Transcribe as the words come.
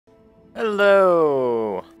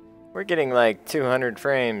Hello! We're getting like 200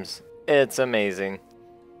 frames. It's amazing.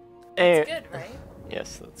 That's good, right?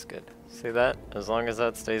 Yes, that's good. See that? As long as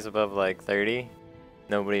that stays above like 30,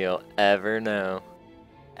 nobody will ever know.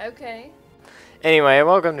 Okay. Anyway,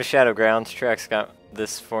 welcome to Shadowgrounds. Trex got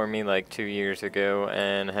this for me like 2 years ago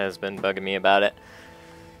and has been bugging me about it.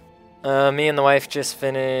 Me and the wife just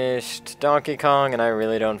finished Donkey Kong, and I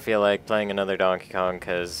really don't feel like playing another Donkey Kong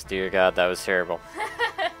because, dear God, that was terrible.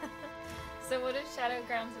 So what is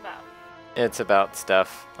Shadowgrounds about? It's about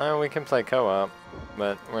stuff. We can play co-op,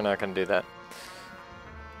 but we're not going to do that.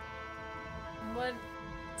 What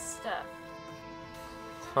stuff?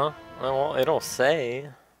 Huh? Well, it'll say.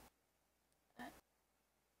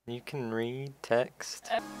 You can read text.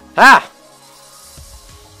 Ah!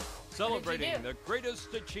 Celebrating the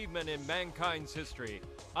greatest achievement in mankind's history,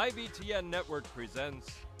 IVTN Network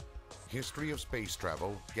presents History of Space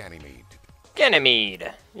Travel, Ganymede.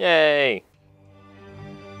 Ganymede! Yay!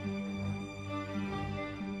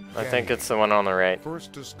 I think it's the one on the right.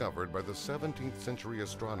 First discovered by the 17th century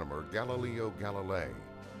astronomer Galileo Galilei,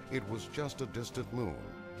 it was just a distant moon,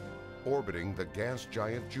 orbiting the gas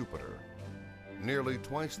giant Jupiter, nearly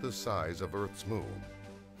twice the size of Earth's moon.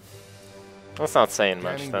 That's not saying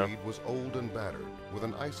much, though. Ganymede was old and battered, with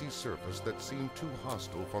an icy surface that seemed too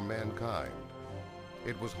hostile for mankind.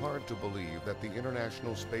 It was hard to believe that the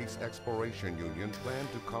International Space Exploration Union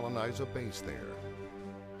planned to colonize a base there.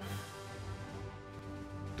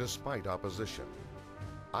 Despite opposition,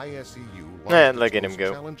 ISEU launched its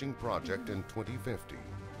most challenging project in 2050,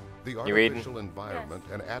 the Artificial Environment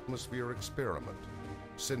and Atmosphere Experiment,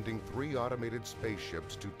 sending 3 automated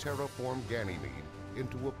spaceships to terraform Ganymede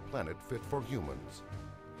into a planet fit for humans.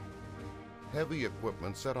 Heavy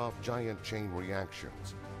equipment set off giant chain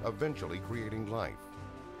reactions, eventually creating life.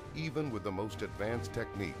 Even with the most advanced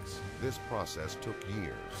techniques, this process took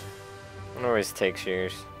years. It always takes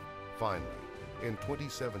years. Finally, in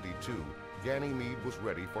 2072, Ganymede was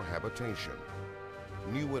ready for habitation.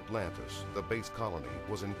 New Atlantis, the base colony,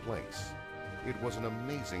 was in place. It was an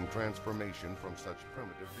amazing transformation from such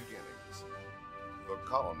primitive beginnings. The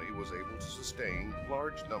colony was able to sustain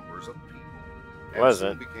large numbers of people, and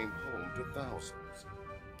soon became home to thousands.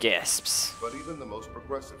 Gasps. But even the most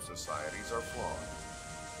progressive societies are flawed.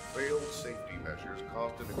 Failed safety measures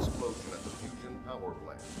caused an explosion at the fusion power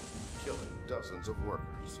plant, killing dozens of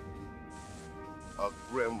workers. A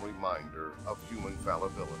grim reminder of human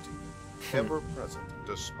fallibility, ever present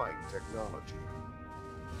despite technology.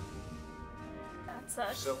 That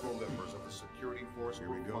sucks. Several members of the security force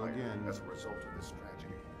were fired as a result of this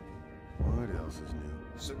tragedy. What else is new?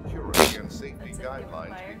 Security and safety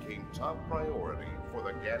guidelines became top priority for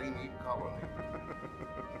the Ganymede colony.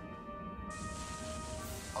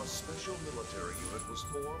 A special military unit was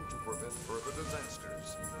formed to prevent further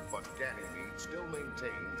disasters, but Ganymede still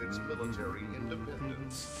maintains its military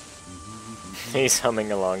independence. He's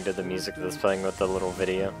humming along to the music that's playing with the little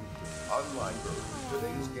video. Unlike Earth,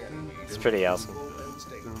 today's Ganymede It's pretty awesome. Too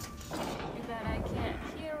bad I can't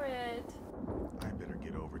hear it. I better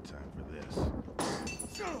get overtime for this.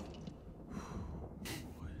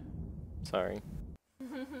 Sorry.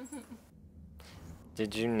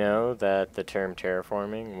 Did you know that the term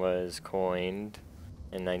terraforming was coined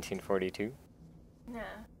in 1942? No.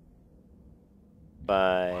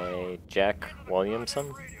 By Jack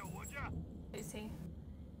Williamson? Who's he?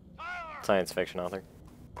 Science fiction author.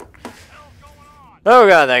 Oh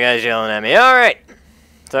god, that guy's yelling at me. Alright!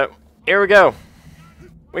 So, here we go.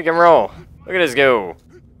 We can roll. Look at us go.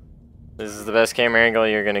 This is the best camera angle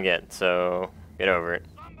you're gonna get, so get over it.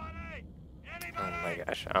 Oh my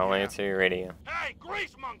gosh, I'll answer your radio. Hey,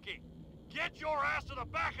 grease monkey! Get your ass to the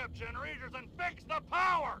backup generators and fix the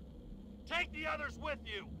power! Take the others with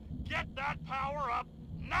you! Get that power up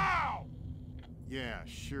now! Yeah,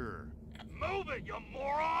 sure. Move it, you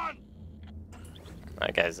moron!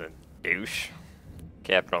 That guy's a douche.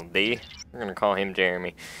 Capital D. We're gonna call him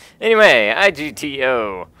Jeremy. Anyway,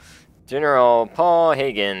 IGTO. General Paul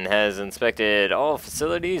Hagen has inspected all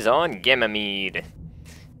facilities on Ganymede.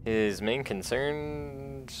 His main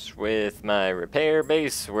concerns with my repair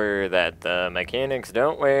base were that the mechanics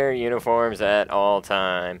don't wear uniforms at all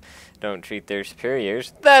time, don't treat their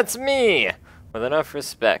superiors, that's me, with enough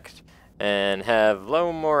respect, and have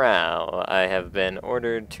low morale. I have been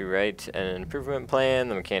ordered to write an improvement plan.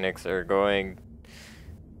 The mechanics are going...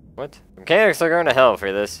 What? The mechanics are going to hell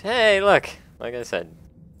for this. Hey, look! Like I said,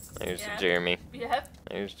 there's Jeremy. Yep.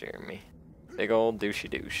 There's Jeremy. Big old douchey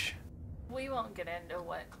douche. We won't get into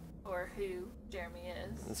what or who Jeremy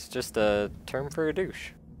is. It's just a term for a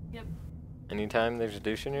douche. Yep. Anytime there's a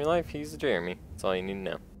douche in your life, he's a Jeremy. That's all you need to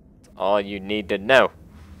know. That's all you need to know.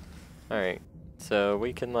 Alright. So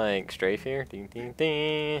we can like strafe here. Ding ding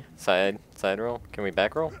ding. Side roll. Can we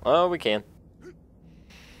back roll? Oh, we can.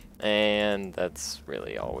 And that's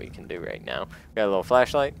really all we can do right now. Got a little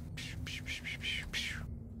flashlight.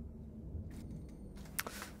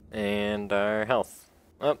 And our health.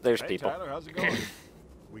 Oh, there's people. Tyler, how's it going?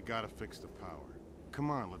 We gotta fix the power.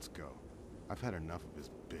 Come on, let's go. I've had enough of his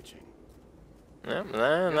bitching. Yeah,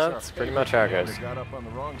 that's pretty much how it goes. Got up on the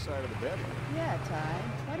wrong side of the bed. Yeah, Ty.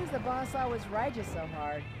 Why does the boss always ride you so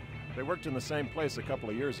hard? They worked in the same place a couple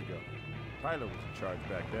of years ago. Tyler was in charge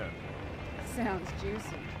back then. Sounds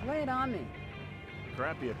juicy. Lay it on me.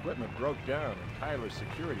 Crappy equipment broke down, and Tyler's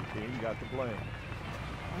security team got the blame.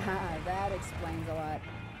 Ah, that explains a lot.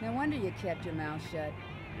 No wonder you kept your mouth shut.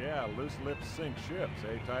 Yeah, loose lips sink ships,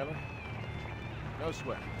 eh, Tyler? No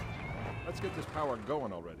sweat. Let's get this power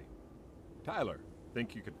going already. Tyler,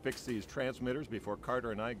 think you could fix these transmitters before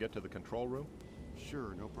Carter and I get to the control room?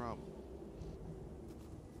 Sure, no problem.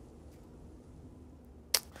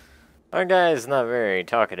 Our guy's not very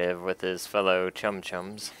talkative with his fellow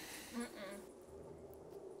chum-chums.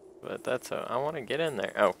 But that's I want to get in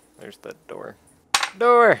there. Oh, there's the door.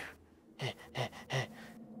 Door!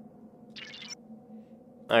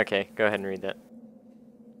 Okay, go ahead and read that.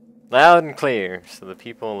 Loud and clear, so the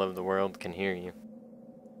people of the world can hear you.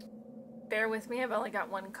 Bear with me, I've only got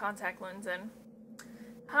one contact lens in.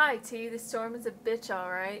 Hi, T. The storm is a bitch,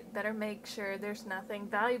 alright. Better make sure there's nothing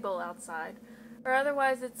valuable outside, or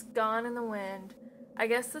otherwise it's gone in the wind. I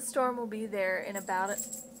guess the storm will be there in about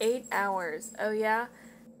 8 hours. Oh, yeah?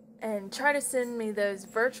 And try to send me those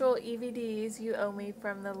virtual EVDs you owe me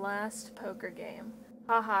from the last poker game.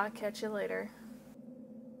 Haha, catch you later.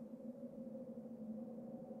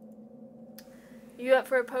 You up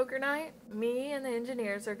for a poker night? Me and the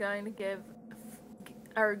engineers are going to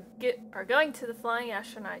are going to the Flying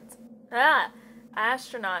Astronauts.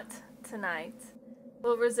 Astronaut tonight.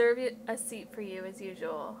 We'll reserve a seat for you as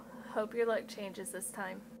usual. Hope your luck changes this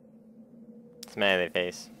time. Smiley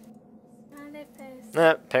face. Smiley face.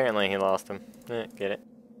 Apparently he lost him. Get it.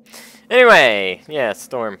 Anyway, yeah,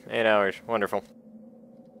 storm. 8 hours. Wonderful.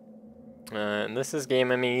 And this is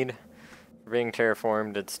Ganymede. For being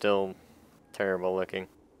terraformed, it's still terrible looking.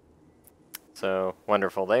 So,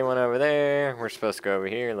 wonderful. They went over there. We're supposed to go over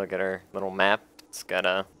here. Look at our little map. It's got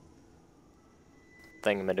a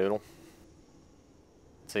thingamadoodle.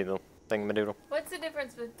 See the thingamadoodle? What's the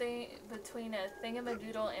difference between a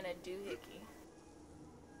thingamadoodle and a doohickey?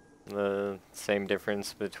 The same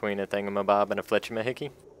difference between a thingamabob and a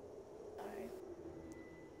fletchamahickey. Alright.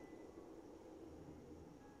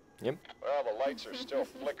 Yep. Well, the lights are still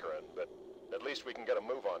flickering, but at least we can get a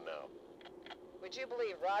move on now. Would you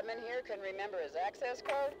believe Rodman here couldn't remember his access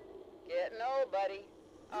code? Getting old, buddy.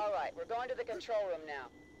 All right, we're going to the control room now.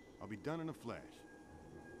 I'll be done in a flash.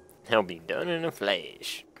 He'll be done in a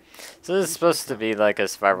flash. So this is supposed to be like a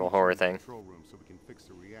survival horror thing. Control room so we can fix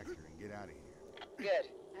the reactor and get out of here. Good.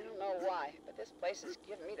 I don't know why, but this place is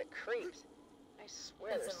giving me the creeps. I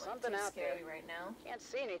swear there's Doesn't look something too out there. scary right now. Can't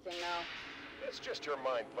see anything though. It's just your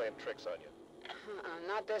mind playing tricks on you.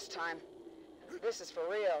 Not this time. This is for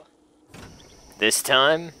real. This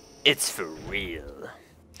time, it's for real.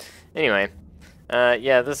 Anyway,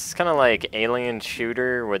 yeah, this is kind of like Alien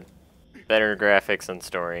Shooter with better graphics and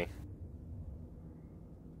story.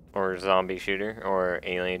 Or Zombie Shooter, or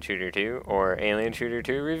Alien Shooter 2, or Alien Shooter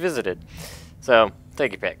 2 Revisited. So,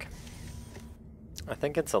 take your pick. I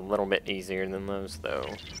think it's a little bit easier than those, though.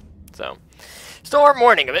 So, storm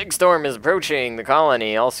warning! A big storm is approaching the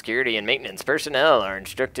colony. All security and maintenance personnel are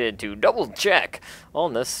instructed to double-check all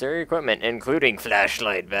necessary equipment, including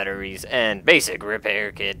flashlight batteries and basic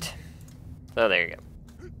repair kit. So, there you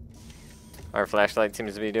go. Our flashlight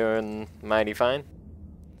seems to be doing mighty fine.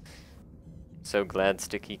 So glad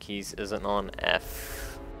Sticky Keys isn't on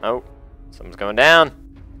F. Oh, something's going down.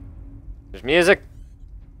 There's music.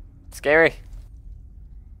 Scary.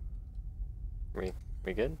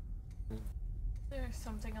 We good? There's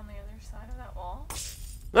something on the other side of that wall.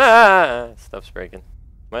 Ah! Stuff's breaking.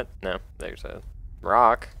 What? No, there's a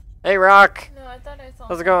rock. Hey, rock! No, I thought I saw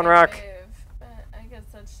How's it going, something Rock? move, but I guess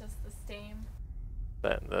that's just the steam.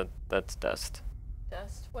 That's dust.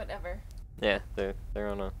 Dust, whatever. Yeah, they're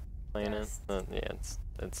on a planet. Dust. Yeah,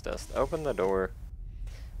 it's dust. Open the door.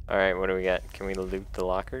 All right, what do we got? Can we loot the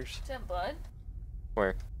lockers? Is that blood? Where?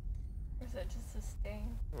 Or is that just a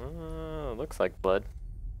stain? Looks like blood.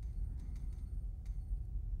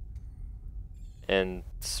 And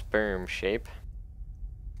sperm shape.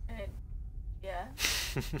 And yeah.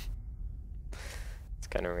 It's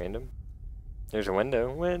kind of random. There's a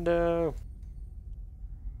window. Window.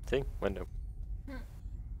 See? Window.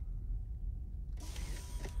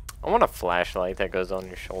 I want a flashlight that goes on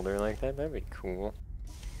your shoulder like that. That'd be cool.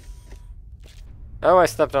 Oh, I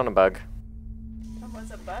stepped on a bug. That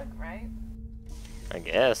was a bug, right? I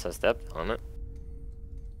guess I stepped on it.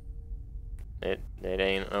 It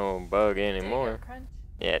ain't no bug anymore. Did it go crunch?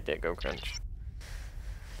 Yeah, it did go crunch.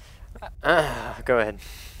 Go ahead.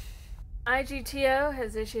 IGTO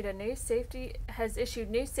has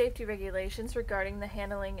issued new safety regulations regarding the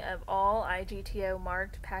handling of all IGTO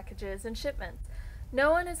marked packages and shipments.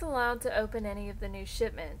 No one is allowed to open any of the new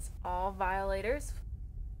shipments. All violators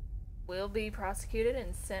will be prosecuted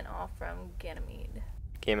and sent off from Ganymede.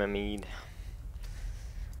 Ganymede.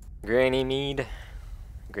 Granny Mead.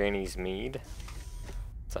 Granny's Mead.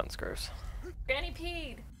 Sounds gross. Granny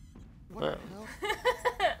peed! What the hell?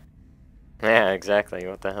 Yeah, exactly.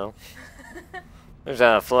 What the hell? There's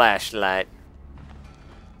a flashlight.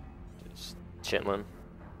 Just chilling.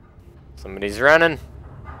 Somebody's running.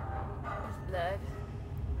 There's blood.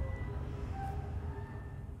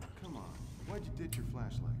 Come on. Why'd you ditch your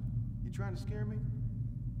flashlight? You trying to scare me?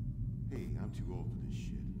 Hey, I'm too old for this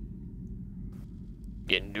shit.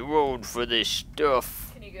 Getting too old for this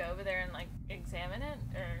stuff. Can you go over there and, like, examine it?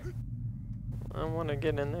 Or... I want to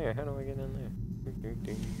get in there. How do I get in there?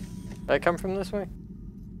 Did I come from this way? I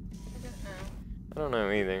don't know. I don't know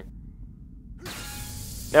either.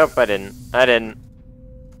 Nope, I didn't. I didn't.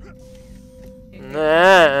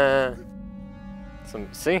 Nah.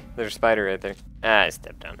 See? There's a spider right there. Ah, I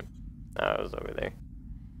stepped on him. Oh, I was over there.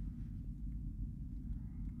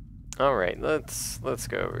 Alright, let's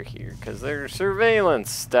go over here, because there's surveillance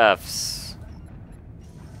stuffs.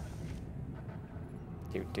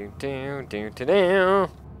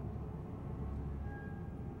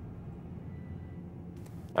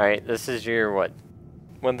 Alright, this is your,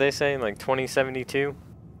 what'd they say, like 2072?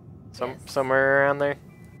 Yes. Somewhere around there?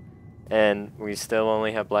 And we still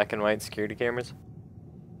only have black and white security cameras?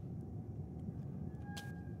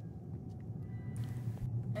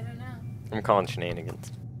 I don't know. I'm calling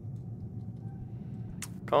shenanigans.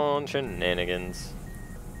 Calling shenanigans.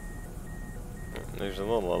 There's a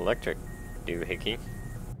little electric doohickey.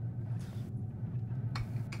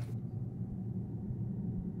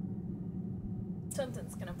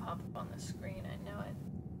 Something's gonna pop up on the screen, I know it.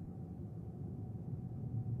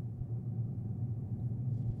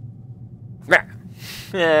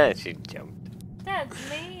 Yeah, she jumped. That's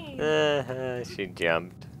me! She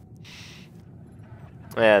jumped.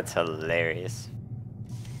 That's hilarious.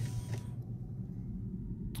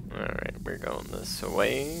 Alright, we're going this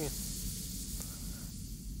way.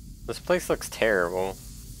 This place looks terrible.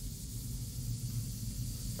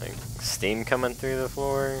 Like, steam coming through the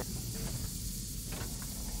floor.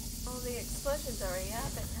 Oh, the explosion's already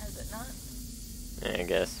happened, has it not? Yeah, I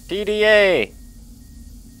guess. PDA!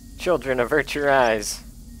 Children, avert your eyes.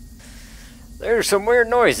 There's some weird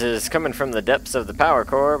noises coming from the depths of the power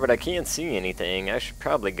core, but I can't see anything. I should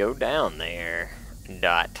probably go down there.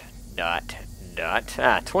 Dot.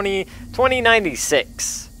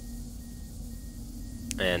 2096.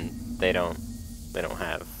 And they don't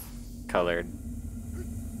have colored.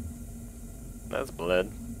 That's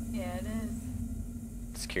blood. Yeah, it is.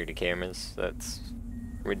 Security cameras. That's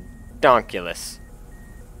redonkulous.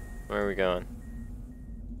 Where are we going?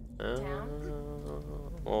 Down?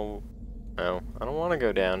 Well, no. I don't want to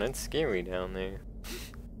go down. It's scary down there.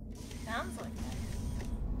 Sounds like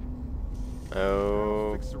that.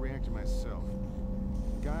 Oh. I'll fix the reactor myself.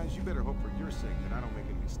 Guys, you better hope for your sake that I don't make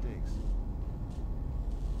any mistakes.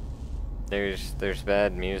 There's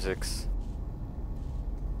bad musics.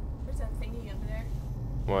 There's that thingy over there.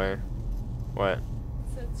 Where? What?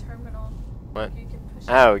 It's a terminal. What? You can push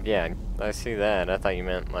Oh, it. yeah. I see that. I thought you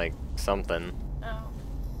meant, like, something. Oh.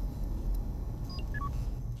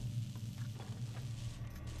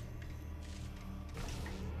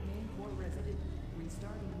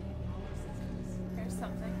 There's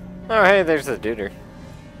something. Oh, hey, there's the duder.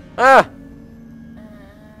 Ah!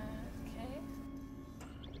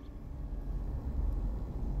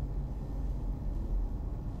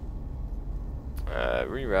 Okay.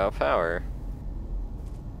 Reroute power.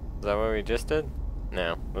 Is that what we just did?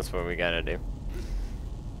 No, that's what we gotta do.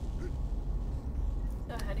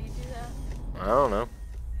 So how do you do that? I don't know.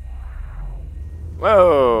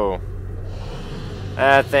 Whoa!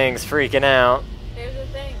 That thing's freaking out. There's a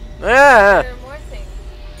thing. Ah! There are more things.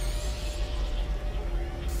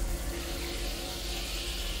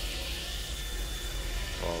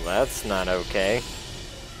 Well, that's not okay.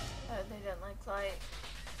 Oh, they don't like light.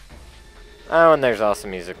 Oh, and there's also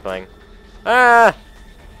music playing. Ah!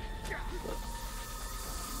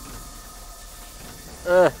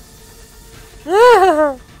 Ah!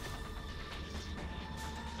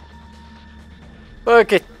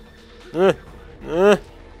 Book it! What's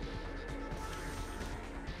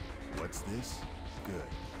this? Good.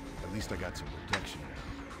 At least I got some protection now.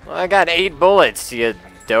 Well, I got 8 bullets, you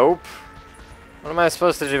dope. What am I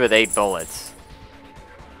supposed to do with 8 bullets?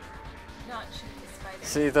 Not shoot the spider.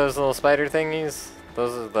 See those little spider thingies?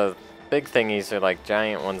 Those are the big thingies, are like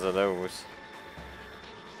giant ones of those.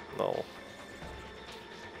 Lol.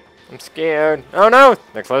 I'm scared. Oh no!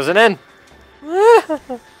 They're closing in! What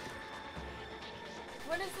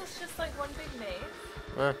is this, just like one big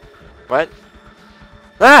maze? What?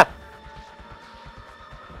 Ah!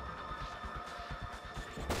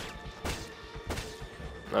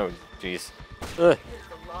 Oh, jeez. Ugh.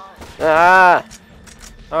 Ah!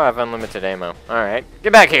 Oh, I have unlimited ammo. Alright.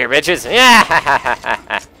 Get back here, bitches!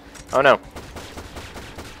 Yeah! Oh no.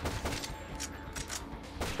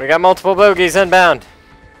 We got multiple bogeys inbound.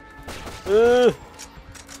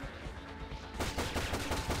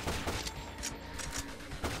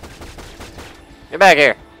 Get back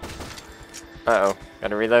here. Uh-oh.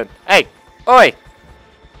 Gotta reload. Hey! Oi!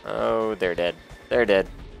 Oh, they're dead. They're dead.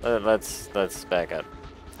 Let's back up.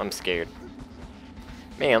 I'm scared.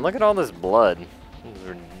 Man, look at all this blood. This is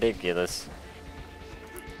ridiculous.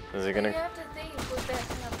 Is it gonna... You have to think, with that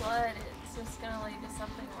kind of blood, it's just gonna lead to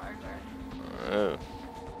something larger. Oh.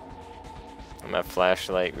 I'm at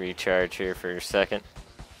flashlight recharge here for a second.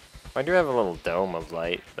 I do have a little dome of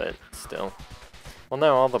light, but still. Well,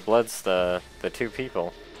 no, all the blood's the 2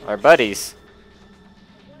 people. Our buddies.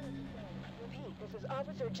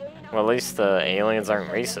 Well, at least the aliens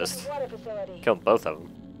aren't racist. Killed both of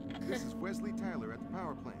them. This is Wesley Tyler at the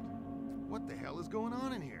power plant. What the hell is going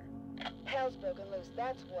on in here? Hell's broken loose,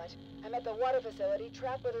 that's what. I'm at the water facility,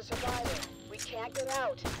 trapped with a survivor. We can't get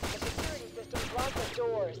out. The security system blocked the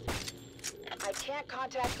doors. I can't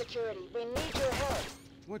contact security. We need your help.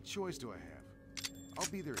 What choice do I have? I'll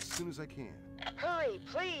be there as soon as I can. Hurry,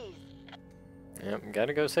 please. Yep,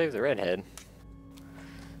 gotta go save the redhead.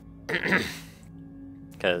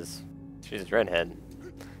 Because she's a redhead.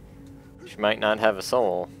 She might not have a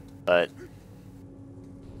soul, but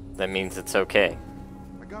that means it's okay.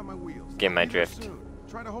 I got my wheels. Get my drift. Soon.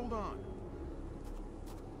 Try to hold on.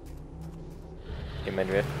 Get my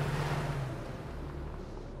drift.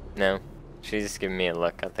 No. She's just giving me a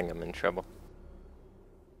look. I think I'm in trouble.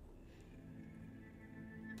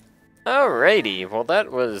 Alrighty. Well,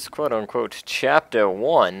 that was quote-unquote Chapter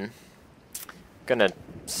 1. Gonna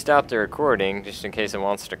stop the recording just in case it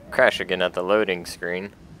wants to crash again at the loading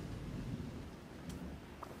screen.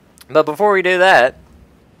 But before we do that,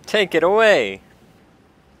 take it away.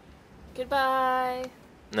 Goodbye.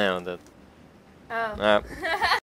 No, the... Oh.